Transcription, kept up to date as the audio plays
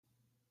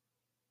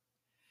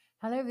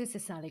Hello, this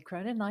is Sally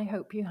Cronin. I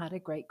hope you had a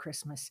great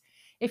Christmas.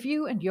 If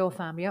you and your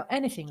family are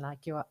anything like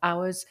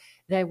ours,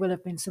 there will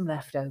have been some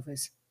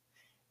leftovers.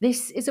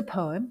 This is a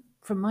poem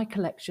from my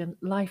collection,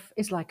 Life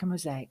is Like a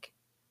Mosaic.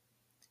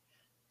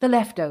 The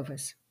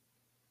leftovers.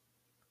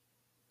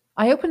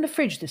 I opened the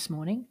fridge this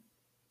morning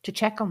to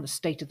check on the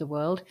state of the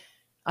world.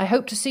 I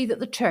hoped to see that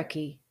the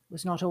turkey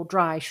was not all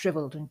dry,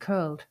 shriveled, and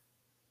curled.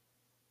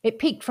 It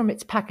peeked from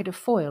its packet of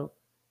foil,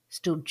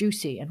 still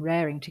juicy and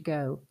raring to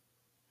go.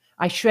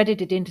 I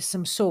shredded it into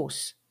some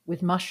sauce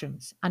with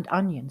mushrooms and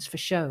onions for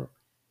show.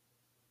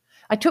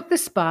 I took the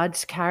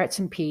spuds, carrots,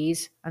 and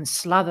peas and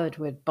slathered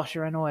with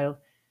butter and oil.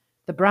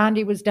 The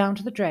brandy was down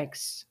to the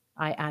dregs.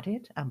 I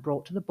added and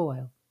brought to the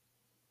boil.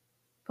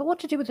 But what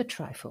to do with the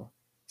trifle?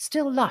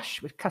 Still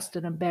lush with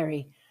custard and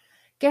berry.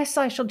 Guess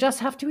I shall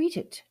just have to eat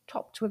it,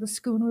 topped with a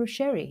schooner of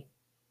sherry.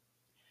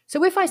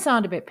 So if I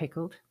sound a bit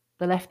pickled,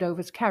 the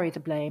leftovers carry the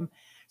blame,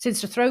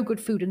 since to throw good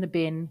food in the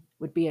bin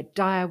would be a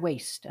dire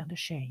waste and a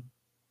shame.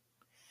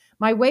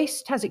 My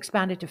waist has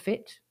expanded to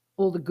fit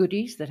all the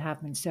goodies that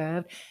have been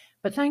served,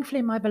 but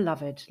thankfully my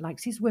beloved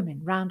likes his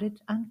women rounded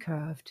and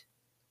curved.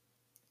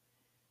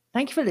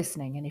 Thank you for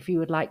listening, and if you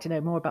would like to know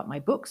more about my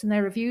books and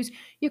their reviews,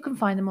 you can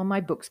find them on my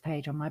books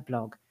page on my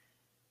blog,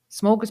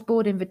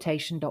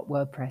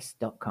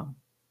 smorgasbordinvitation.wordpress.com.